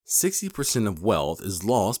60% of wealth is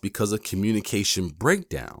lost because of communication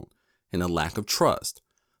breakdown and a lack of trust.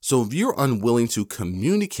 So if you're unwilling to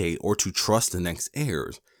communicate or to trust the next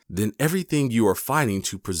heirs, then everything you are fighting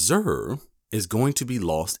to preserve is going to be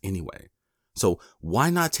lost anyway. So why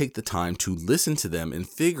not take the time to listen to them and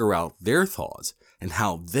figure out their thoughts and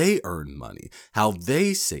how they earn money, how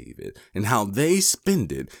they save it, and how they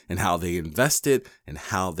spend it, and how they invest it, and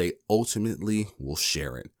how they ultimately will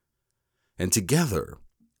share it. And together,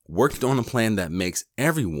 work on a plan that makes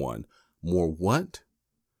everyone more what?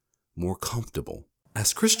 More comfortable.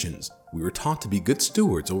 As Christians, we were taught to be good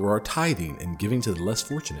stewards over our tithing and giving to the less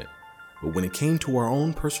fortunate. But when it came to our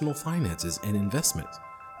own personal finances and investments,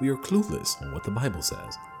 we are clueless on what the Bible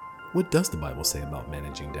says. What does the Bible say about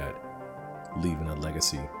managing debt, leaving a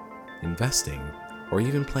legacy, investing, or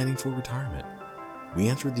even planning for retirement? We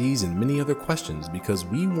answer these and many other questions because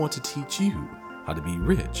we want to teach you how to be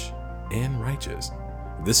rich and righteous.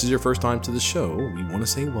 If this is your first time to the show, we want to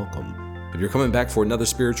say welcome. If you're coming back for another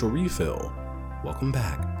spiritual refill, welcome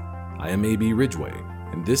back. I am A.B. Ridgway,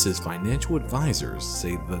 and this is Financial Advisors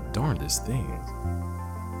Say the Darndest Things.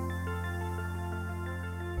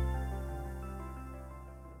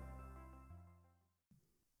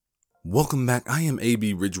 Welcome back. I am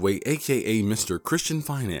A.B. Ridgway, aka Mr. Christian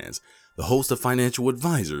Finance, the host of Financial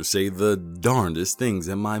Advisors Say the Darndest Things,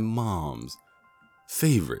 and my mom's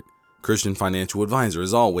favorite Christian financial advisor.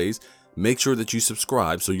 As always, make sure that you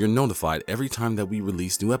subscribe so you're notified every time that we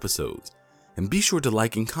release new episodes. And be sure to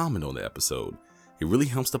like and comment on the episode. It really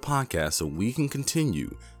helps the podcast so we can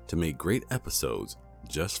continue to make great episodes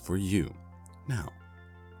just for you. Now,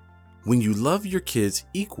 when you love your kids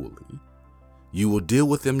equally, you will deal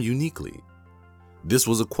with them uniquely. This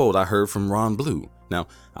was a quote I heard from Ron Blue. Now,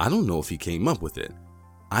 I don't know if he came up with it.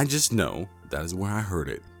 I just know that is where I heard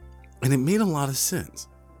it. And it made a lot of sense.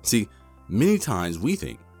 See, many times we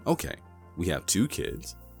think, okay, we have 2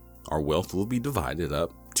 kids. Our wealth will be divided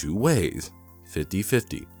up 2 ways,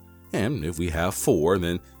 50-50. And if we have 4,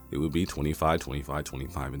 then it would be 25, 25,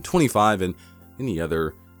 25, and 25, and any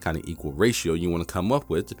other kind of equal ratio you want to come up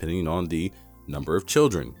with depending on the number of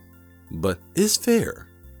children. But is fair,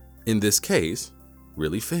 in this case,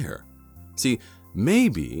 really fair? See,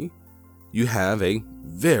 maybe you have a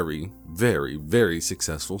very, very, very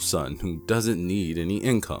successful son who doesn't need any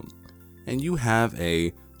income, and you have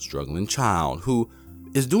a struggling child who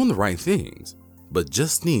is doing the right things, but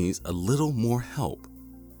just needs a little more help.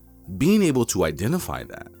 Being able to identify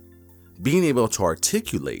that, being able to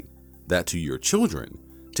articulate that to your children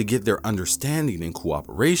to get their understanding and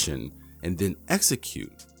cooperation and then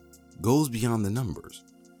execute goes beyond the numbers.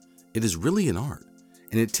 It is really an art,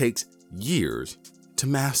 and it takes years to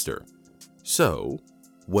master. So,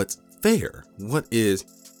 what's fair, what is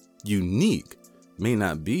unique, may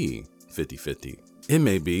not be 50-50. It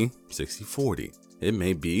may be 60-40. It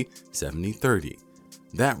may be 70-30.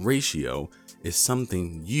 That ratio is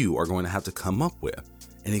something you are going to have to come up with,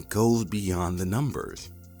 and it goes beyond the numbers,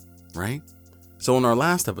 right? So in our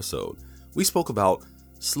last episode, we spoke about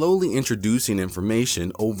slowly introducing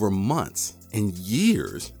information over months and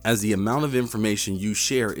years, as the amount of information you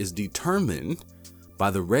share is determined by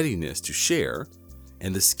the readiness to share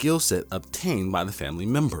and the skill set obtained by the family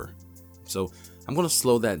member. So I'm going to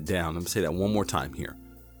slow that down. I'm going to say that one more time here.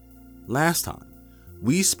 Last time,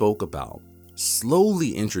 we spoke about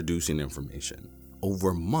slowly introducing information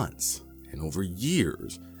over months and over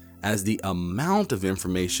years, as the amount of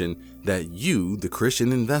information that you, the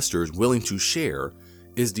Christian investor, is willing to share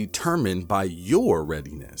is determined by your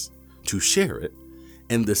readiness to share it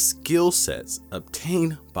and the skill sets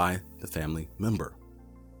obtained by the family member.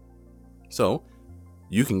 So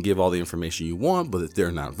you can give all the information you want, but if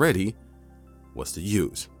they're not ready, what's the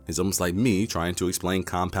use? It's almost like me trying to explain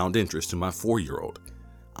compound interest to my 4-year-old.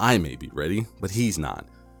 I may be ready, but he's not.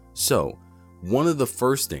 So one of the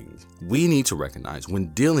first things we need to recognize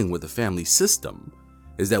when dealing with the family system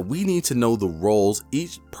is that we need to know the roles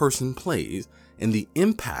each person plays and the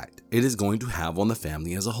impact it is going to have on the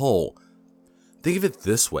family as a whole. Think of it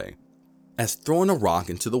this way. As throwing a rock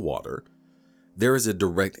into the water, there is a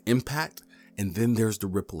direct impact, and then there's the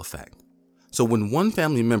ripple effect. So when one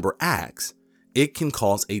family member acts, it can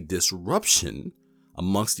cause a disruption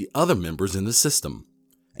amongst the other members in the system.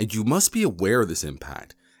 And you must be aware of this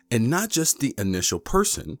impact, and not just the initial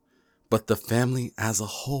person, but the family as a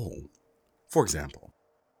whole. For example,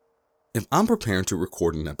 if I'm preparing to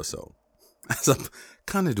record an episode, as I'm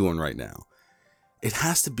kind of doing right now, it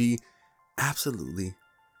has to be absolutely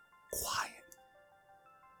quiet.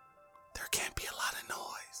 There can't be a lot of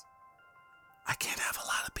noise. I can't have a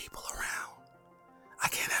lot of people around. I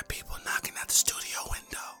can't have people knocking at the studio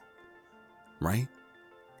window, right?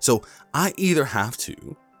 So I either have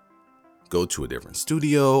to go to a different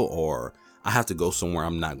studio or I have to go somewhere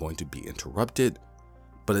I'm not going to be interrupted.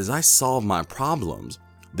 But as I solve my problems,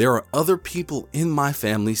 there are other people in my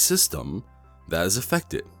family system that is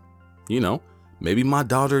affected. Maybe my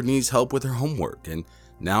daughter needs help with her homework and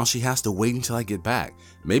now she has to wait until I get back.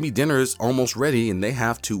 Maybe dinner is almost ready and they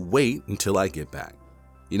have to wait until I get back.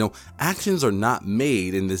 Actions are not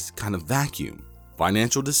made in this kind of vacuum.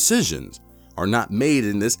 Financial decisions are not made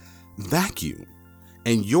in this vacuum.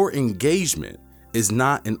 And your engagement is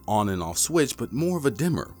not an on and off switch, but more of a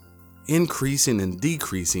dimmer, increasing and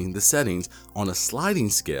decreasing the settings on a sliding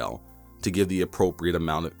scale to give the appropriate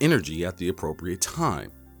amount of energy at the appropriate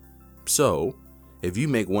time. So, if you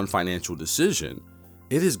make one financial decision,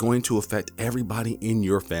 it is going to affect everybody in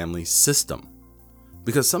your family system.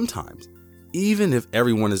 Because sometimes, even if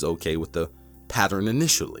everyone is okay with the pattern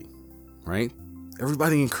initially, right?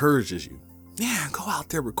 Everybody encourages you. Yeah, go out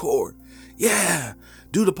there, record. Yeah,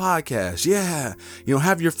 do the podcast. Yeah,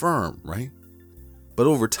 have your firm, right? But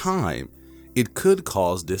over time, it could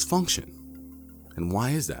cause dysfunction. And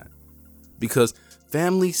why is that? Because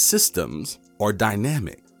family systems are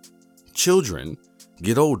dynamic. Children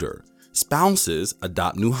get older. Spouses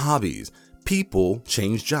adopt new hobbies. People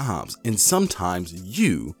change jobs. And sometimes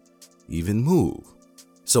you even move.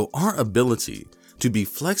 So our ability to be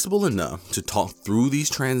flexible enough to talk through these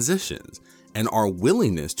transitions and our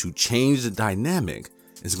willingness to change the dynamic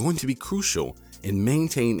is going to be crucial in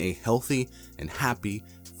maintaining a healthy and happy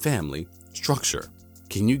family structure.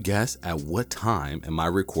 Can you guess at what time am I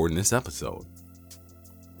recording this episode?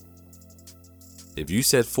 If you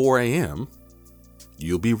said 4 a.m.,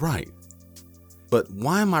 you'll be right. But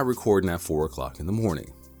why am I recording at 4 o'clock in the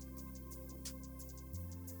morning?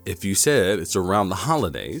 If you said it's around the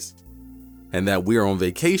holidays and that we're on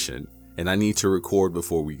vacation and I need to record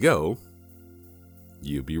before we go,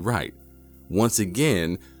 you'll be right. Once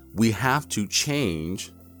again, we have to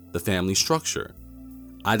change the family structure.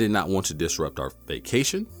 I did not want to disrupt our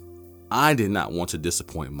vacation. I did not want to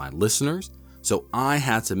disappoint my listeners. So I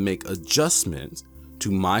had to make adjustments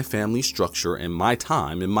to my family structure and my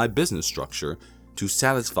time and my business structure to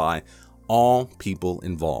satisfy all people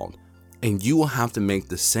involved. And you will have to make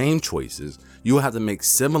the same choices. You will have to make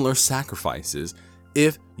similar sacrifices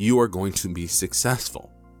if you are going to be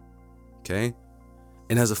successful. Okay?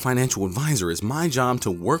 And as a financial advisor, it's my job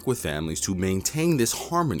to work with families to maintain this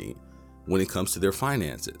harmony when it comes to their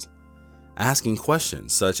finances. Asking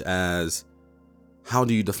questions such as, how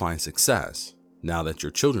do you define success now that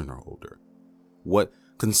your children are older? What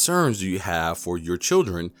concerns do you have for your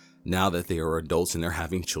children now that they are adults and they're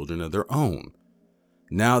having children of their own?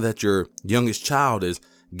 Now that your youngest child is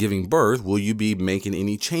giving birth, will you be making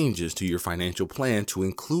any changes to your financial plan to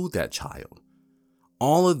include that child?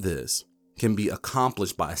 All of this can be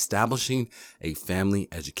accomplished by establishing a family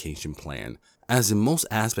education plan. As in most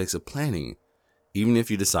aspects of planning, even if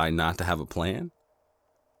you decide not to have a plan,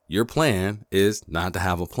 your plan is not to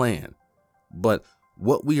have a plan. But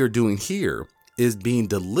what we are doing here is being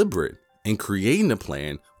deliberate in creating a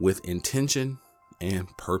plan with intention and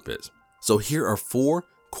purpose. So here are 4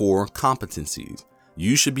 core competencies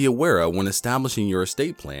you should be aware of when establishing your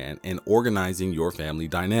estate plan and organizing your family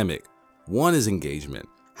dynamic. 1 is engagement.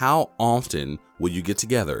 How often will you get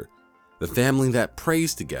together? The family that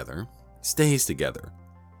prays together stays together.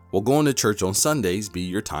 Will going to church on Sundays be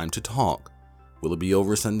your time to talk? Will it be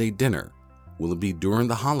over Sunday dinner? Will it be during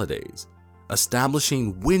the holidays?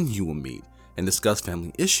 Establishing when you will meet and discuss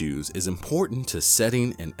family issues is important to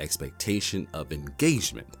setting an expectation of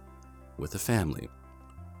engagement with the family.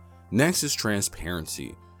 Next is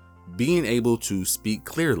transparency, being able to speak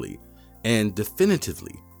clearly and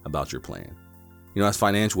definitively about your plan. As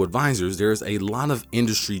financial advisors, there's a lot of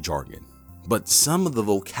industry jargon, but some of the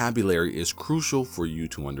vocabulary is crucial for you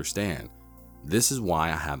to understand. This is why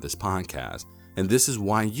I have this podcast, and this is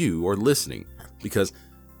why you are listening, because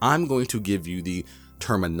I'm going to give you the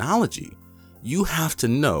terminology you have to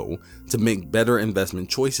know to make better investment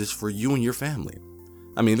choices for you and your family.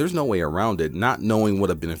 There's no way around it not knowing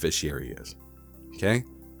what a beneficiary is. Okay?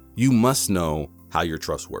 You must know how your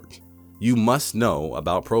trust works. You must know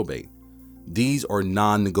about probate. These are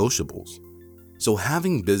non-negotiables. So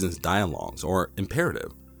having business dialogues are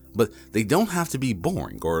imperative, but they don't have to be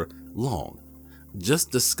boring or long.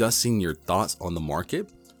 Just discussing your thoughts on the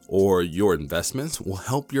market or your investments will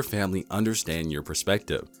help your family understand your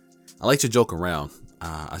perspective. I like to joke around.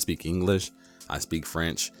 I speak English, I speak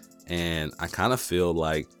French, and I kind of feel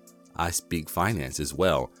like I speak finance as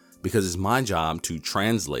well, because it's my job to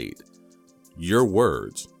translate your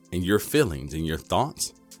words and your feelings and your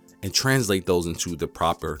thoughts and translate those into the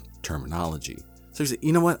proper terminology so So you say,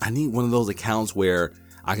 you know what? I need one of those accounts where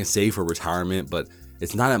I can save for retirement, but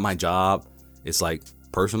it's not at my job. It's like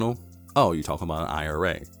personal. Oh, you're talking about an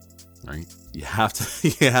IRA, right? You have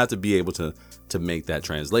to be able to make that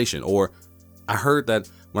translation. Or I heard that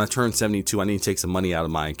when I turn 72, I need to take some money out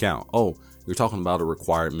of my account. Oh, you're talking about a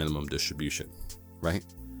required minimum distribution, right?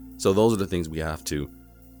 So those are the things we have to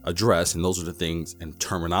address, and those are the things and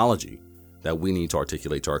terminology that we need to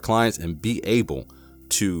articulate to our clients and be able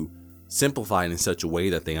to simplify it in such a way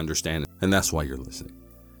that they understand it. And that's why you're listening.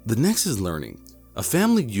 The next is learning. A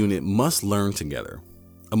family unit must learn together.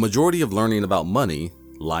 A majority of learning about money,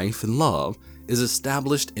 life, and love is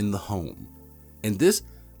established in the home. And this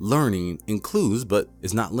learning includes, but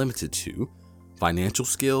is not limited to, financial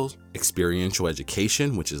skills, experiential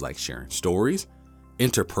education, which is like sharing stories,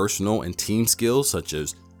 interpersonal and team skills such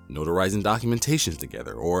as notarizing documentations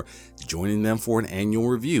together or joining them for an annual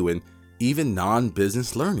review, and even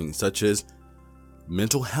non-business learning such as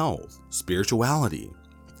mental health, spirituality,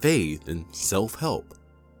 faith, and self-help.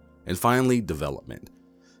 And finally, development.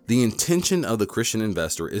 The intention of the Christian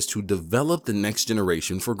investor is to develop the next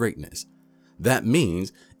generation for greatness. That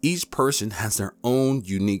means each person has their own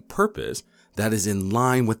unique purpose that is in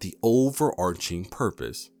line with the overarching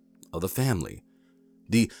purpose of the family.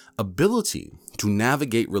 The ability to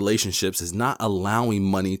navigate relationships is not allowing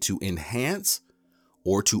money to enhance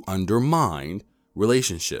or to undermine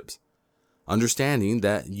relationships. Understanding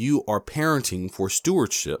that you are parenting for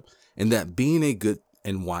stewardship and that being a good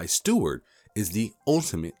and wise steward is the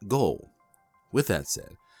ultimate goal. With that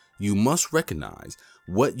said, you must recognize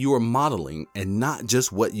what you are modeling and not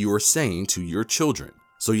just what you are saying to your children.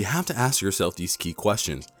 So you have to ask yourself these key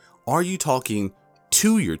questions. Are you talking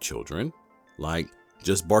to your children, like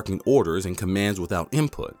just barking orders and commands without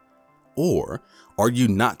input? Or are you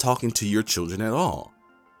not talking to your children at all?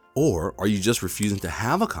 Or are you just refusing to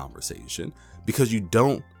have a conversation because you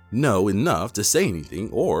don't know enough to say anything,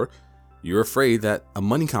 or you're afraid that a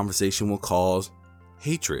money conversation will cause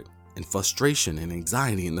hatred and frustration and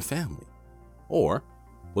anxiety in the family? Or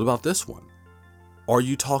what about this one? Are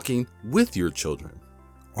you talking with your children?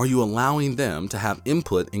 Are you allowing them to have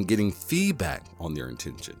input and getting feedback on their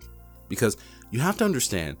intentions? Because you have to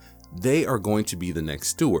understand they are going to be the next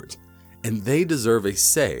stewards, and they deserve a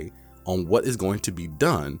say on what is going to be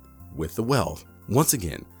done with the wealth. Once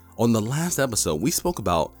again, on the last episode, we spoke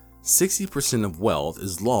about 60% of wealth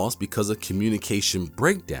is lost because of communication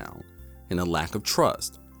breakdown and a lack of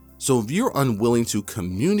trust. So if you're unwilling to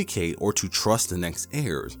communicate or to trust the next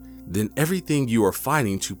heirs, then everything you are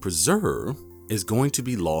fighting to preserve is going to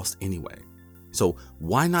be lost anyway. So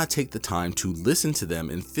why not take the time to listen to them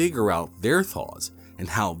and figure out their thoughts and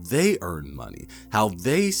how they earn money, how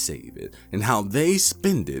they save it, and how they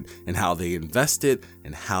spend it, and how they invest it,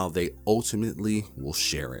 and how they ultimately will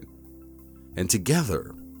share it. And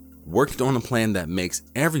together, working on a plan that makes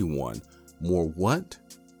everyone more what?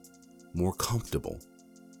 More comfortable.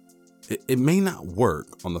 It may not work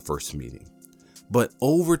on the first meeting, but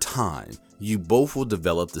over time, you both will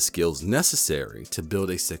develop the skills necessary to build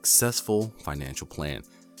a successful financial plan.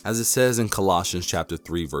 As it says in Colossians chapter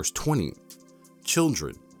 3, verse 20,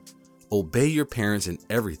 children, obey your parents in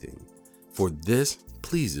everything, for this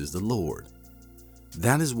pleases the Lord.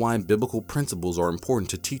 That is why biblical principles are important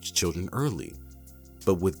to teach children early.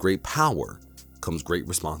 But with great power comes great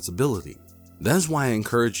responsibility. That is why I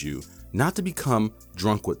encourage you not to become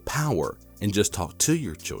drunk with power and just talk to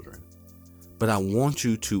your children. But I want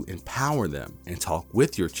you to empower them and talk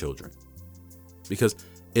with your children. Because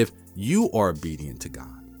if you are obedient to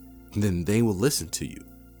God, then they will listen to you.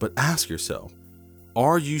 But ask yourself,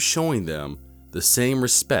 are you showing them the same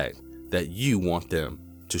respect that you want them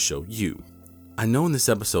to show you? I know in this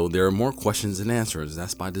episode there are more questions than answers.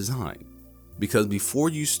 That's by design. Because before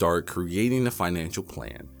you start creating a financial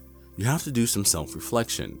plan, you have to do some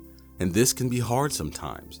self-reflection. And this can be hard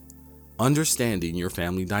sometimes. Understanding your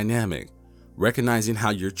family dynamic, recognizing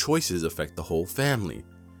how your choices affect the whole family,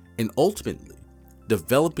 and ultimately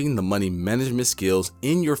developing the money management skills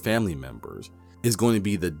in your family members is going to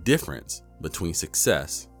be the difference between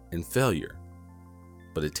success and failure.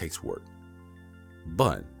 But it takes work.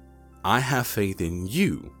 But I have faith in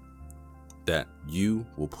you that you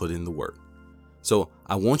will put in the work. So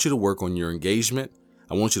I want you to work on your engagement.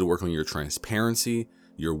 I want you to work on your transparency,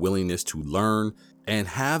 your willingness to learn, and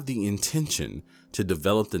have the intention to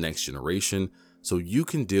develop the next generation so you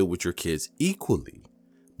can deal with your kids equally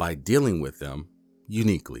by dealing with them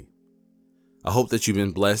uniquely. I hope that you've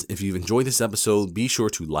been blessed. If you've enjoyed this episode, be sure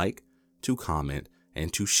to like, to comment,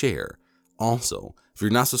 and to share. Also, if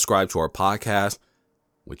you're not subscribed to our podcast,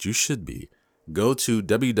 which you should be, go to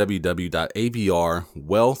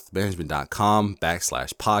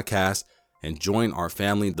www.abrwealthmanagement.com/podcast and join our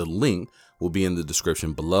family. The link will be in the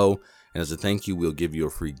description below. And as a thank you, we'll give you a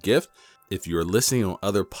free gift. If you're listening on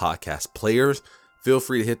other podcast players, feel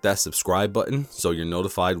free to hit that subscribe button so you're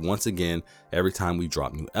notified once again every time we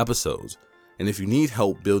drop new episodes. And if you need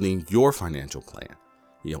help building your financial plan,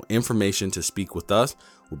 information to speak with us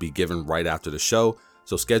will be given right after the show.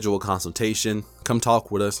 So schedule a consultation, come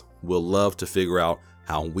talk with us. We'll love to figure out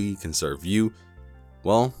how we can serve you.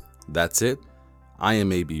 Well, that's it. I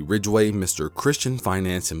am A.B. Ridgeway, Mr. Christian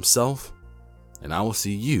Finance himself, and I will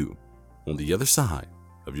see you on the other side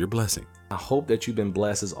of your blessing. I hope that you've been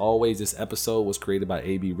blessed. As always, this episode was created by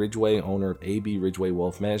A.B. Ridgeway, owner of A.B. Ridgeway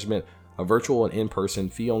Wealth Management, a virtual and in-person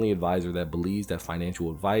fee-only advisor that believes that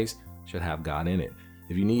financial advice should have God in it.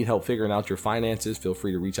 If you need help figuring out your finances, feel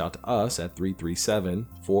free to reach out to us at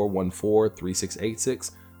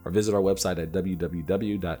 337-414-3686 or visit our website at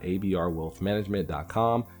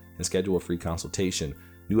www.abrwealthmanagement.com and schedule a free consultation.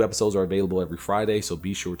 New episodes are available every Friday, so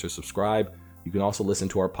be sure to subscribe. You can also listen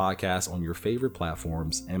to our podcast on your favorite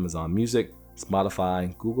platforms, Amazon Music,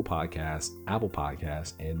 Spotify, Google Podcasts, Apple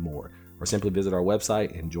Podcasts, and more. Or simply visit our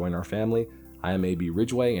website and join our family. I am A.B.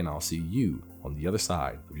 Ridgeway, and I'll see you on the other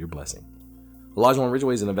side of your blessing. Olajuwon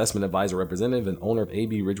Ridgeway is an investment advisor representative and owner of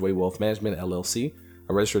A.B. Ridgeway Wealth Management, LLC,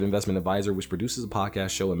 a registered investment advisor which produces a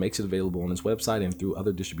podcast show and makes it available on his website and through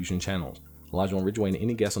other distribution channels. Olajuwon Ridgeway and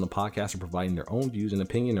any guests on the podcast are providing their own views and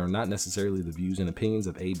opinion and are not necessarily the views and opinions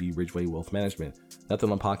of A.B. Ridgeway Wealth Management.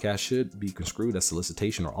 Nothing on the podcast should be construed as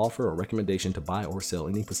solicitation or offer or recommendation to buy or sell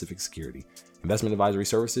any specific security. Investment advisory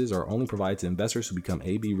services are only provided to investors who become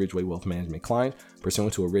A.B. Ridgeway Wealth Management clients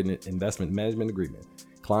pursuant to a written investment management agreement.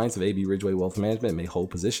 Clients of A.B. Ridgeway Wealth Management may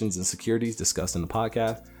hold positions in securities discussed in the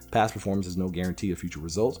podcast. Past performance is no guarantee of future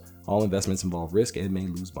results. All investments involve risk and may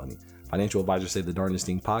lose money. Financial advisors say the Darndest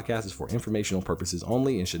Thing podcast is for informational purposes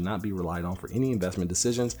only and should not be relied on for any investment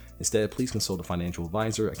decisions. Instead, please consult a financial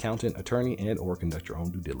advisor, accountant, attorney, and/or conduct your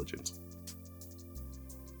own due diligence.